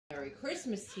Merry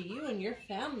Christmas to you and your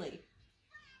family.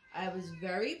 I was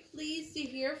very pleased to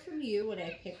hear from you when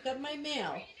I picked up my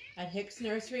mail at Hicks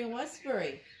Nursery in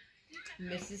Westbury.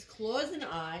 Mrs. Claus and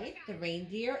I, the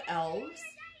reindeer elves,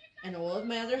 and all of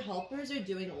my other helpers are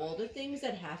doing all the things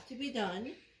that have to be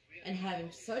done and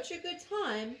having such a good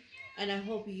time, and I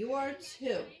hope you are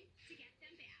too.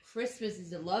 Christmas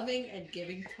is a loving and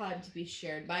giving time to be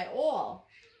shared by all.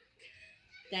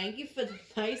 Thank you for the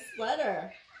nice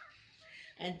letter.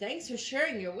 And thanks for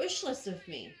sharing your wish list with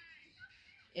me.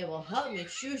 It will help me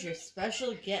choose your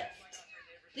special gift.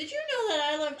 Did you know that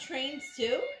I love trains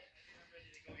too?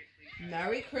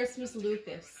 Merry Christmas,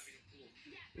 Lucas.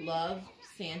 Love,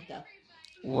 Santa.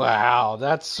 Wow,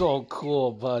 that's so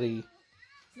cool, buddy.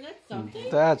 Isn't that something?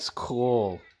 That's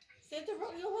cool. Santa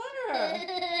wrote you a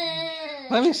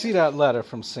letter. Let me see that letter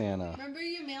from Santa. Remember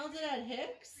you mailed it at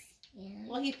Hicks? Yeah.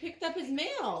 Well, he picked up his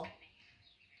mail.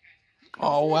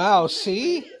 Oh, wow.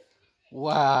 See?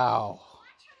 Wow.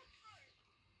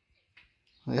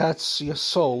 You're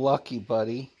so lucky,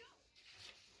 buddy.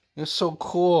 You're so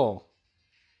cool.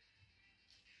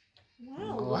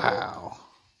 Wow. Wow.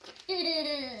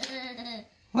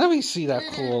 Let me see that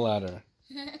cool letter.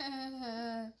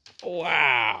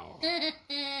 Wow.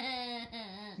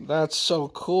 That's so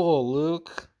cool,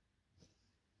 Luke.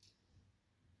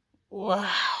 Wow.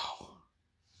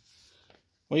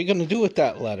 What are you going to do with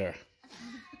that letter?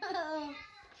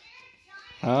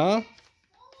 Huh?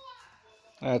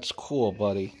 That's cool,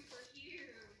 buddy.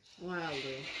 Wow,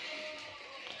 Lou.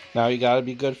 Now you got to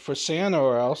be good for Santa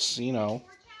or else, you know.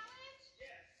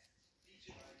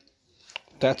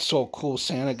 That's so cool.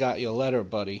 Santa got your letter,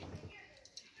 buddy.